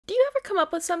come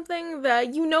up with something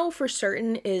that you know for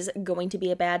certain is going to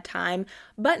be a bad time,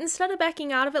 but instead of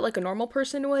backing out of it like a normal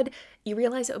person would, you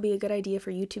realize it would be a good idea for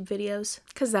YouTube videos?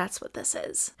 Because that's what this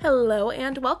is. Hello,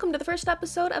 and welcome to the first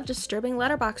episode of Disturbing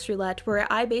Letterboxd Roulette, where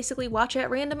I basically watch at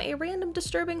random a random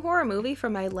disturbing horror movie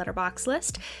from my Letterboxd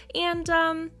list, and,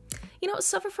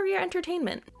 suffer for your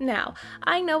entertainment. Now,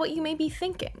 I know what you may be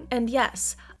thinking, and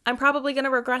yes, I'm probably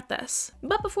gonna regret this.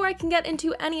 But before I can get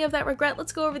into any of that regret,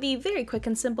 let's go over the very quick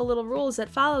and simple little rules that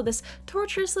follow this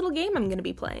torturous little game I'm gonna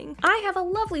be playing. I have a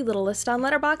lovely little list on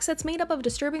Letterboxd that's made up of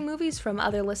disturbing movies from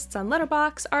other lists on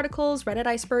Letterboxd, articles, Reddit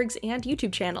icebergs, and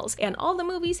YouTube channels, and all the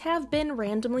movies have been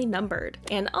randomly numbered.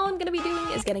 And all I'm gonna be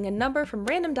doing is getting a number from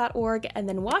random.org and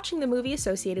then watching the movie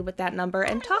associated with that number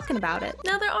and talking about it.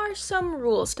 Now, there are some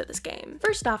rules to this game.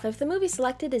 First off, if the movie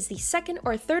selected is the second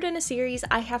or third in a series,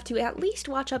 I have to at least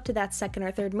watch up to that second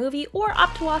or third movie, or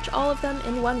opt to watch all of them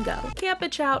in one go. Can't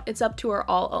bitch out, it's up to or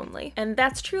all only. And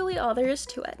that's truly all there is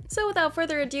to it. So without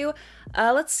further ado,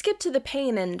 let's skip to the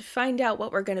pain and find out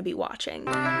what we're gonna be watching.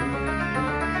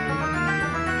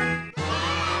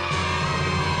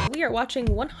 We are watching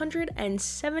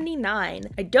 179.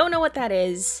 I don't know what that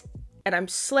is, and I'm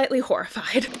slightly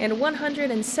horrified. And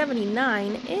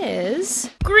 179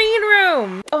 is Green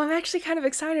Room! Oh, I'm actually kind of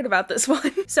excited about this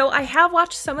one. So I have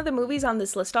watched some of the movies on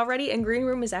this list already, and Green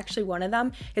Room is actually one of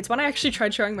them. It's one I actually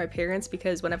tried showing my parents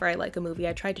because whenever I like a movie,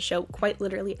 I tried to show quite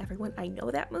literally everyone I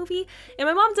know that movie, and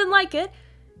my mom didn't like it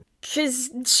because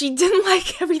she didn't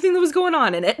like everything that was going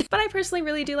on in it. But I personally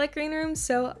really do like Green Room,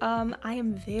 so I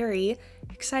am very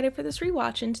excited for this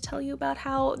rewatch and to tell you about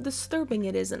how disturbing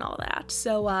it is and all that.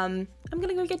 So I'm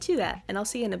gonna go get to that, and I'll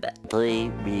see you in a bit. 3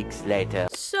 weeks later.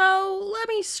 So let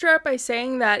me start by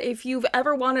saying that if you've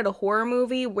ever wanted a horror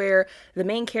movie where the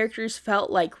main characters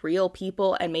felt like real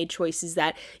people and made choices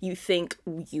that you think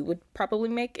you would probably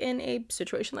make in a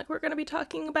situation like we're gonna be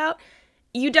talking about,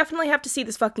 you definitely have to see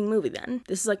this fucking movie then.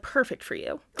 This is like perfect for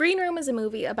you. Green Room is a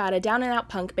movie about a down and out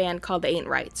punk band called the Ain't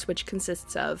Rights, which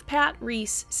consists of Pat,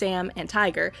 Reese, Sam, and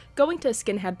Tiger going to a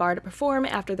skinhead bar to perform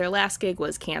after their last gig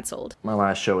was canceled. My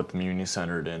last show at the Muni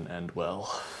Center didn't end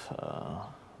well.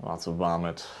 Lots of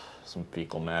vomit, some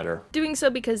fecal matter. Doing so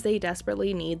because they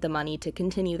desperately need the money to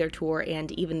continue their tour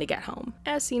and even to get home.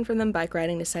 As seen from them bike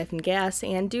riding to siphon gas,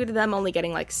 and due to them only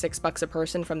getting like $6 a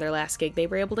person from their last gig they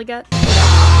were able to get.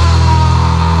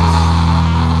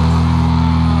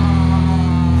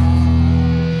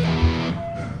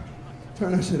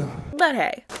 Turn that shit off. But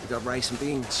hey. We got rice and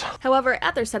beans. However,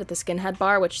 at their set at the skinhead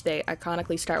bar, which they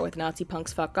iconically start with Nazi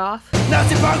punks fuck off.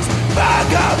 Nazi punks,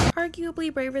 fuck off!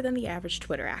 Arguably braver than the average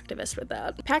Twitter activist with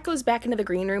that. Pat goes back into the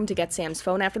green room to get Sam's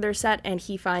phone after their set, and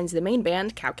he finds the main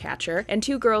band, Cowcatcher, and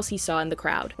 2 girls he saw in the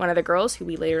crowd. One of the girls, who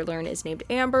we later learn is named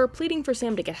Amber, pleading for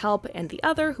Sam to get help, and the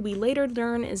other, who we later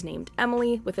learn is named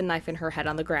Emily, with a knife in her head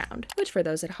on the ground. Which, for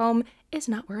those at home, is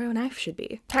not where a knife should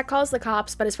be. Pat calls the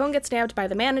cops, but his phone gets nabbed by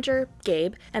the manager,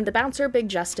 Gabe, and the bouncer, Big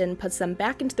Justin, puts them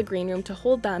back into the green room to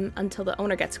hold them until the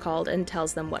owner gets called and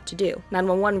tells them what to do.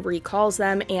 911 recalls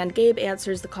them, and Gabe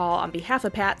answers the call on behalf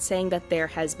of Pat, saying that there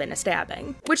has been a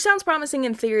stabbing. Which sounds promising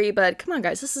in theory, but come on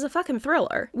guys, this is a fucking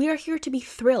thriller. We are here to be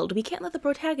thrilled. We can't let the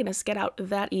protagonist get out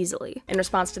that easily. In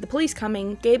response to the police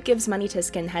coming, Gabe gives money to a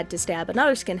skinhead to stab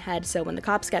another skinhead, so when the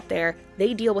cops get there,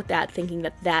 they deal with that thinking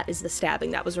that that is the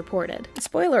stabbing that was reported.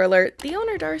 Spoiler alert, the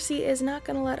owner Darcy is not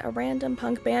gonna let a random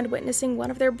punk band witnessing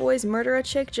one of their boys murder a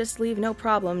chick just leave no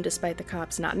problem despite the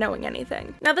cops not knowing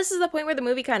anything. Now this is the point where the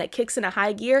movie kind of kicks into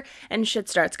high gear and shit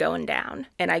starts going down.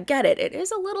 And I get it, it is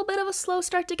a little bit of a slow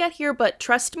start to get here, but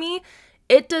trust me,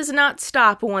 it does not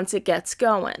stop once it gets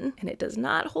going, and it does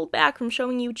not hold back from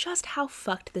showing you just how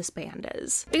fucked this band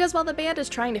is. Because while the band is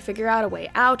trying to figure out a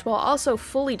way out, while also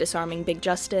fully disarming Big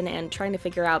Justin and trying to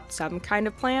figure out some kind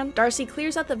of plan, Darcy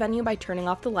clears out the venue by turning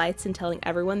off the lights and telling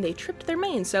everyone they tripped their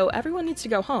main, so everyone needs to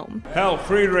go home. Hell,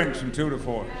 free drinks from 2 to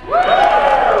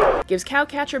 4. Gives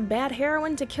Cowcatcher bad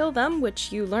heroin to kill them,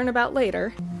 which you learn about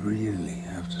later. Really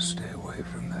have to stay away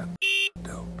from that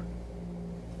dope.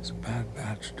 It's a bad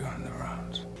batch doing the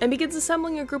rounds. And begins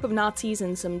assembling a group of Nazis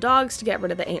and some dogs to get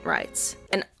rid of the Ain't Rights.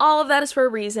 And all of that is for a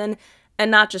reason, and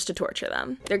not just to torture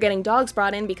them. They're getting dogs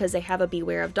brought in because they have a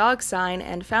Beware of Dogs sign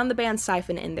and found the band's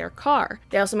siphon in their car.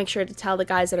 They also make sure to tell the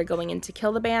guys that are going in to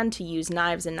kill the band to use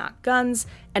knives and not guns,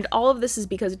 and all of this is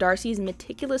because Darcy's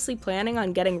meticulously planning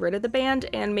on getting rid of the band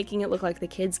and making it look like the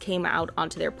kids came out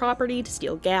onto their property to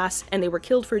steal gas, and they were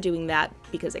killed for doing that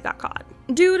because they got caught.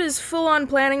 Dude is full on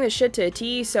planning this shit to a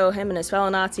T so him and his fellow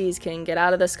Nazis can get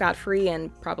out of this scot-free,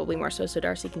 and probably more so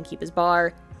Darcy can keep his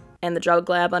bar and the drug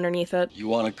lab underneath it. You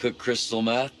want to cook crystal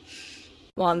meth?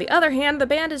 While on the other hand, the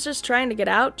band is just trying to get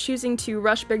out, choosing to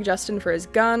rush Big Justin for his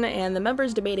gun, and the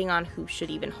members debating on who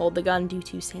should even hold the gun due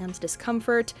to Sam's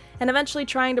discomfort, and eventually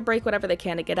trying to break whatever they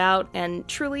can to get out, and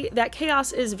truly, that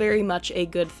chaos is very much a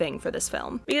good thing for this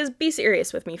film. Because be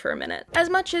serious with me for a minute. As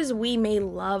much as we may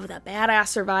love the badass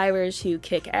survivors who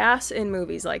kick ass in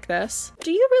movies like this,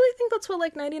 do you really think that's what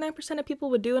like 99% of people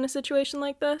would do in a situation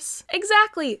like this?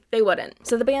 Exactly, they wouldn't.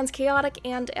 So the band's chaotic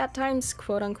and at times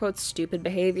quote-unquote stupid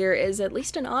behavior is at least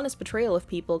an honest portrayal of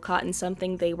people caught in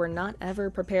something they were not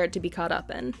ever prepared to be caught up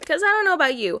in. Because I don't know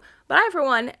about you, but I, for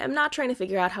one, am not trying to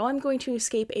figure out how I'm going to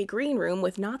escape a green room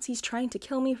with Nazis trying to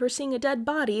kill me for seeing a dead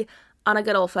body on a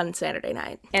good old fun Saturday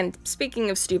night. And speaking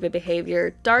of stupid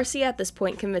behavior, Darcy at this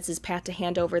point convinces Pat to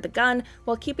hand over the gun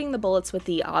while keeping the bullets with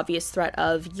the obvious threat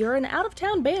of, "You're an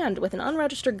out-of-town band with an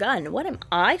unregistered gun. What am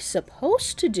I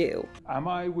supposed to do?" Am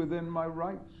I within my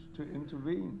rights to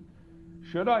intervene?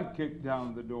 Should I kick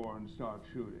down the door and start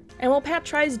shooting? And while Pat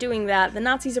tries doing that, the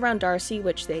Nazis around Darcy,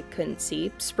 which they couldn't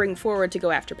see, spring forward to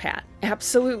go after Pat,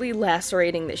 absolutely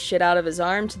lacerating the shit out of his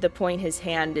arm to the point his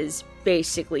hand is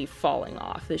basically falling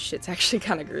off. This shit's actually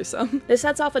kind of gruesome. This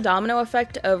sets off a domino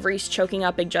effect of Reese choking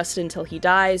up Big Justin until he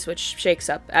dies, which shakes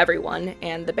up everyone,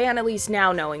 and the band at least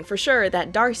now knowing for sure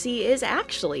that Darcy is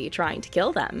actually trying to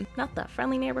kill them, not the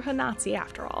friendly neighborhood Nazi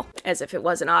after all. As if it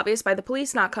wasn't obvious by the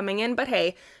police not coming in, but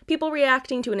hey, people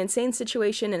reacting to an insane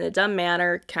situation in a dumb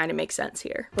manner kinda makes sense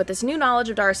here. With this new knowledge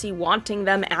of Darcy wanting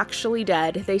them actually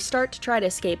dead, they start to try to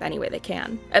escape any way they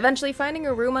can, eventually finding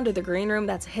a room under the green room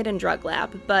that's a hidden drug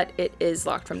lab, but it is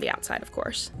locked from the outside, of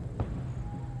course.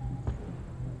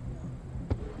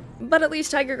 But at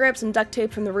least Tiger grabs some duct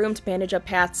tape from the room to bandage up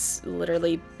Pat's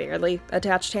literally barely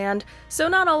attached hand, so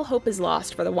not all hope is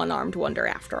lost for the one-armed wonder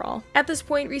after all. At this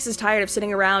point, Reese is tired of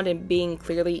sitting around and being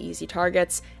clearly easy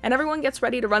targets, and everyone gets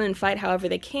ready to run and fight however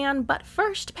they can, but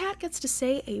first, Pat gets to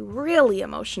say a really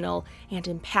emotional and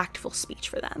impactful speech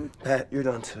for them. Pat, you're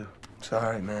done too.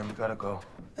 Sorry, man, we gotta go.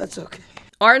 That's okay.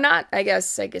 Or not, I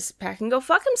guess Pat can go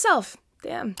fuck himself.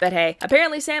 Damn. But hey,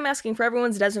 apparently Sam asking for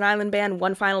everyone's Desert Island Band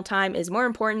one final time is more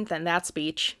important than that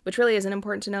speech, which really isn't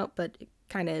important to note, but it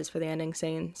kinda is for the ending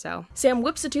scene, so. Sam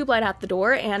whips a tube light out the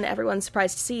door, and everyone's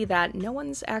surprised to see that no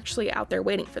one's actually out there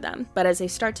waiting for them. But as they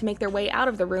start to make their way out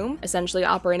of the room, essentially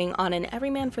operating on an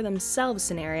every man for themselves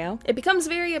scenario, it becomes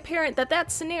very apparent that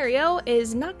that scenario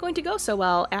is not going to go so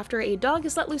well after a dog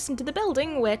is let loose into the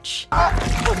building, which...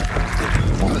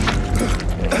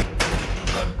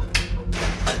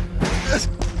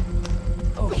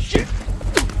 Oh shit!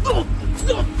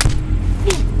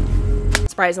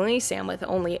 Surprisingly, Sam with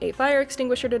only a fire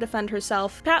extinguisher to defend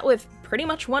herself, Pat with pretty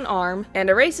much one arm, and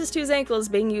a racist whose ankle is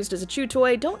being used as a chew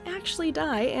toy don't actually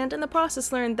die, and in the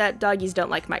process learn that doggies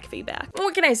don't like mic feedback.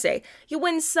 What can I say? You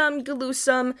win some, you lose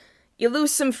some. You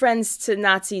lose some friends to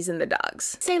Nazis and the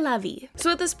dogs. C'est la vie. So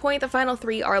at this point, the final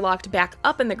three are locked back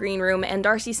up in the green room, and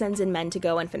Darcy sends in men to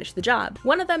go and finish the job.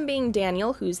 One of them being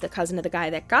Daniel, who's the cousin of the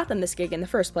guy that got them this gig in the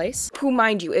first place, who,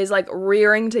 mind you, is like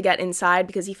rearing to get inside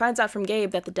because he finds out from Gabe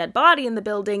that the dead body in the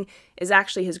building is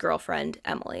actually his girlfriend,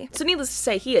 Emily. So needless to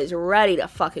say, he is ready to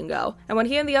fucking go. And when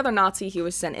he and the other Nazi he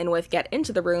was sent in with get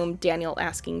into the room, Daniel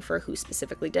asking for who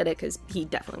specifically did it because he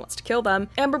definitely wants to kill them,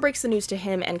 Amber breaks the news to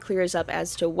him and clears up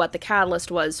as to what the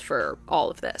catalyst was for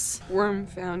all of this. Worm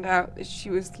found out that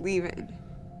she was leaving,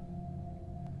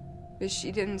 but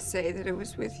she didn't say that it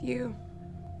was with you.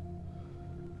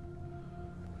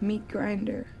 Meat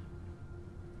Grinder.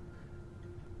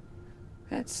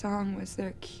 That song was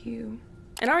their cue.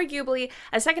 And arguably,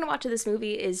 a second watch of this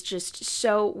movie is just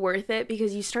so worth it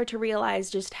because you start to realize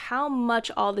just how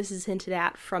much all this is hinted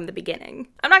at from the beginning.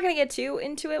 I'm not going to get too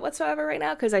into it whatsoever right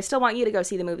now because I still want you to go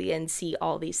see the movie and see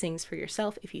all these things for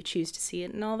yourself if you choose to see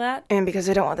it and all that. And because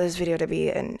I don't want this video to be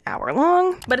an hour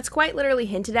long. But it's quite literally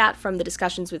hinted at from the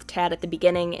discussions with Tad at the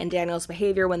beginning and Daniel's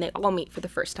behavior when they all meet for the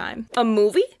first time. A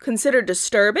movie considered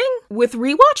disturbing with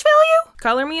rewatch value?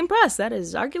 Color me impressed. That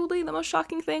is arguably the most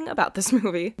shocking thing about this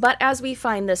movie. But as we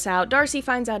find this out, Darcy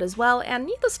finds out as well, and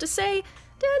needless to say,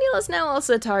 Daniel is now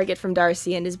also a target from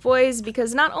Darcy and his boys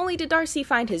because not only did Darcy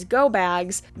find his go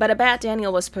bags, but a bat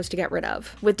Daniel was supposed to get rid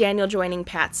of. With Daniel joining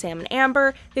Pat, Sam, and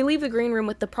Amber, they leave the green room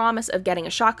with the promise of getting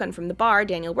a shotgun from the bar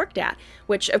Daniel worked at,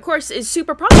 which of course is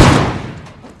super profitable.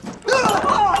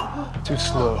 Too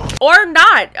slow. Or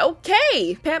not,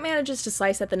 okay! Pat manages to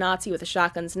slice at the Nazi with a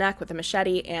shotgun's neck with a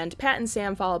machete, and Pat and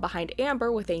Sam follow behind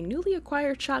Amber with a newly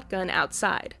acquired shotgun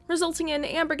outside, resulting in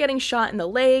Amber getting shot in the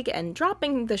leg and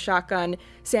dropping the shotgun,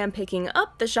 Sam picking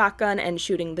up the shotgun and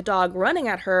shooting the dog running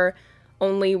at her,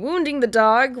 only wounding the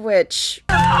dog, which...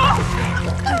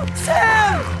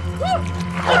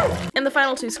 And and the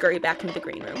final two scurry back into the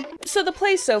green room. So the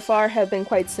plays so far have been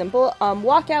quite simple.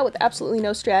 Walk out with absolutely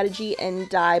no strategy and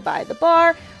die by the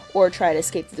bar, or try to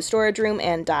escape through the storage room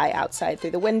and die outside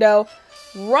through the window.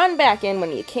 Run back in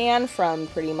when you can from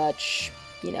pretty much,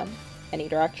 you know, any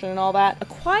direction and all that.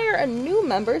 Acquire a new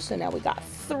member, so now we got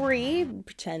 3.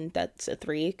 Pretend that's a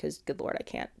 3, because good lord, I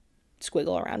can't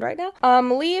squiggle around right now.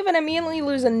 Leave and immediately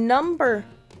lose a number.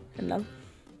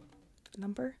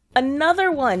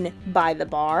 Another one by the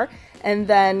bar, and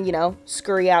then, you know,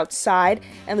 scurry outside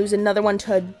and lose another one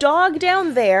to a dog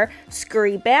down there,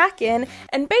 scurry back in,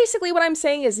 and basically what I'm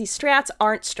saying is these strats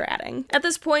aren't stratting. At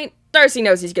this point, Darcy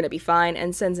knows he's gonna be fine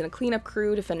and sends in a cleanup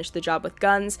crew to finish the job with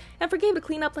guns and for Gabe to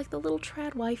clean up like the little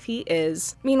trad wife he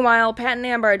is. Meanwhile, Pat and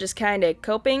Amber are just kinda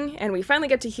coping, and we finally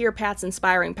get to hear Pat's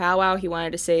inspiring powwow he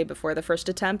wanted to say before the first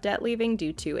attempt at leaving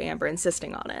due to Amber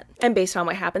insisting on it. And based on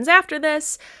what happens after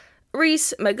this,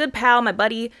 Reese, my good pal, my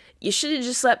buddy, you should've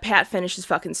just let Pat finish his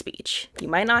fucking speech. You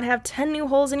might not have 10 new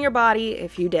holes in your body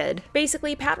if you did.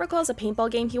 Basically, Pat recalls a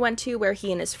paintball game he went to where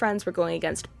he and his friends were going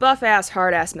against buff-ass,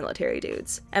 hard-ass military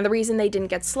dudes. And the reason they didn't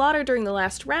get slaughtered during the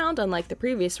last round, unlike the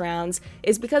previous rounds,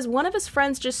 is because one of his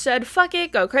friends just said, fuck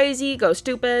it, go crazy, go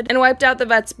stupid, and wiped out the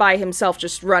vets by himself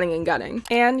just running and gunning.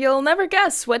 And you'll never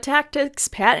guess what tactics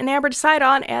Pat and Amber decide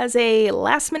on as a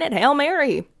last-minute Hail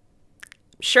Mary.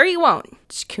 Sure you won't.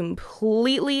 It's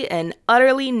completely and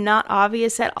utterly not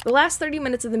obvious at all. The last 30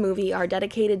 minutes of the movie are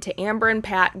dedicated to Amber and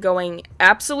Pat going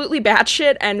absolutely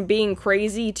batshit and being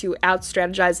crazy to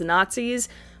out-strategize the Nazis,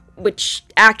 which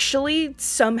actually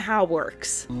somehow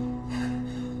works.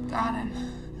 Got him.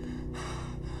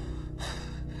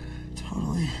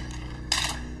 Totally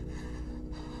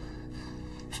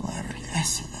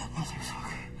flabbergasted that motherfucker.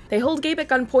 They hold Gabe at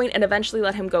gunpoint and eventually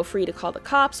let him go free to call the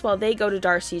cops while they go to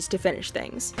Darcy's to finish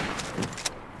things.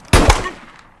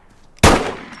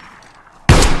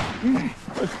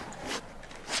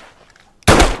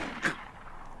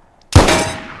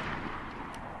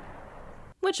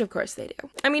 Which of course they do.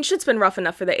 I mean, shit's been rough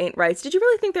enough for the ain't rights. Did you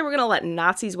really think they were gonna let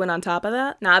Nazis win on top of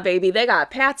that? Nah, baby, they got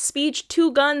Pat's speech,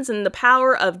 2 guns, and the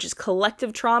power of just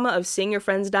collective trauma of seeing your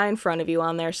friends die in front of you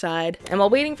on their side. And while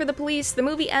waiting for the police, the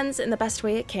movie ends in the best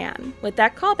way it can. With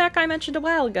that callback I mentioned a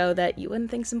while ago that you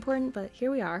wouldn't think's important, but here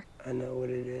we are. I know what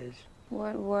it is.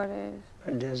 What is?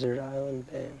 A desert island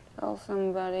band. Tell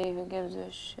somebody who gives a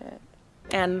shit.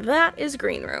 And that is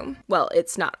Green Room. Well,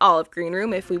 it's not all of Green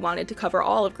Room. If we wanted to cover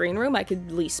all of Green Room, I could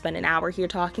at least spend an hour here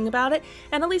talking about it,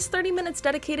 and at least 30 minutes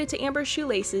dedicated to Amber's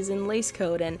shoelaces and lace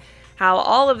coat, and how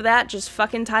all of that just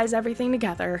fucking ties everything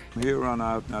together. Here on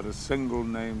out, not a single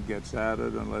name gets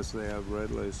added unless they have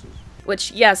red laces.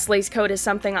 Which, yes, lace coat is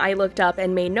something I looked up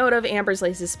and made note of, Amber's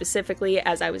laces specifically,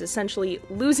 as I was essentially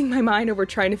losing my mind over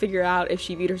trying to figure out if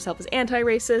she viewed herself as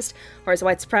anti-racist or as a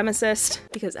white supremacist,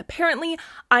 because apparently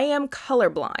I am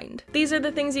colorblind. These are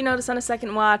the things you notice on a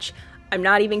second watch. I'm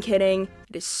not even kidding.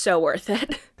 It is so worth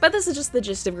it. But this is just the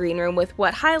gist of Green Room, with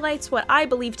what highlights what I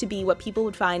believe to be what people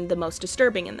would find the most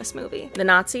disturbing in this movie. The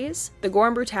Nazis, the gore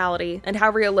and brutality, and how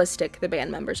realistic the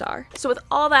band members are. So with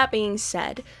all that being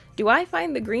said, do I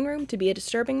find The Green Room to be a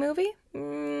disturbing movie?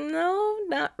 No,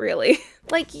 not really.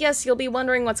 Like, yes, you'll be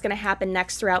wondering what's gonna happen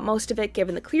next throughout most of it,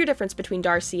 given the clear difference between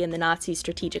Darcy and the Nazi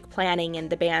strategic planning and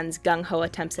the band's gung-ho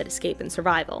attempts at escape and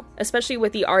survival, especially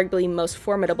with the arguably most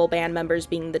formidable band members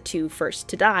being the 2 first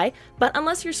to die. But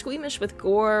unless you're squeamish with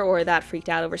gore or that freaked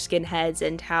out over skinheads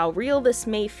and how real this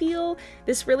may feel,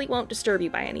 this really won't disturb you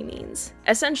by any means.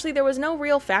 Essentially, there was no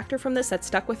real factor from this that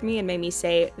stuck with me and made me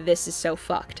say, this is so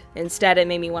fucked. Instead, it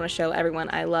made me want to show everyone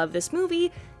I love this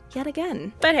movie yet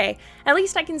again. But hey, at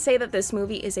least I can say that this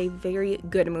movie is a very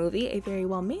good movie, a very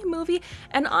well-made movie,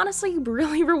 and honestly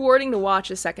really rewarding to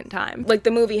watch a second time. Like,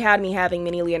 the movie had me having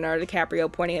mini Leonardo DiCaprio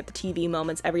pointing at the TV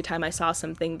moments every time I saw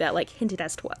something that like hinted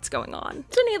as to what's going on.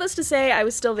 So needless to say, I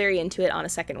was still very into it on a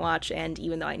second watch, and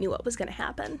even though I knew what was gonna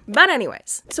happen. But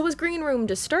anyways, so is Green Room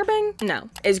disturbing? No.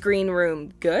 Is Green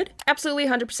Room good? Absolutely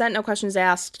 100%, no questions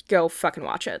asked, go fucking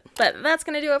watch it. But that's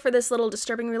gonna do it for this little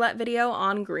Disturbing Roulette video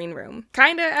on Green Room.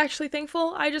 Kinda actually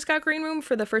thankful I just got Green Room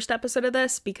for the first episode of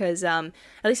this, because at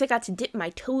least I got to dip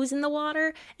my toes in the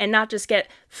water and not just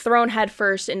get thrown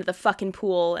headfirst into the fucking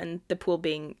pool, and the pool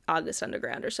being August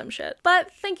Underground or some shit.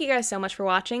 But thank you guys so much for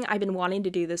watching. I've been wanting to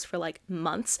do this for like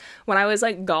months. When I was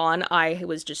like gone, I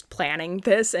was just planning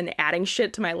this and adding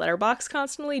shit to my letterbox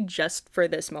constantly just for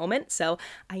this moment, so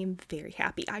I am very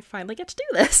happy I finally get to do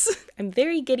this. I'm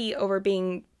very giddy over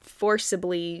being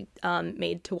forcibly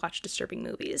made to watch disturbing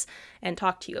movies and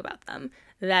talk to you about them.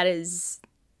 That is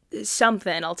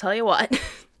something, I'll tell you what.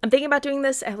 I'm thinking about doing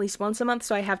this at least once a month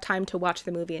so I have time to watch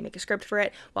the movie and make a script for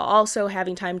it, while also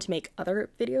having time to make other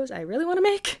videos I really want to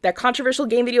make. That controversial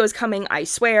game video is coming, I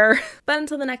swear. But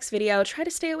until the next video, try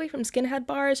to stay away from skinhead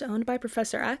bars owned by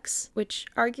Professor X, which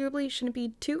arguably shouldn't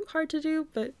be too hard to do,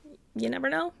 but you never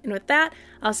know. And with that,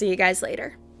 I'll see you guys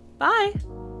later. Bye!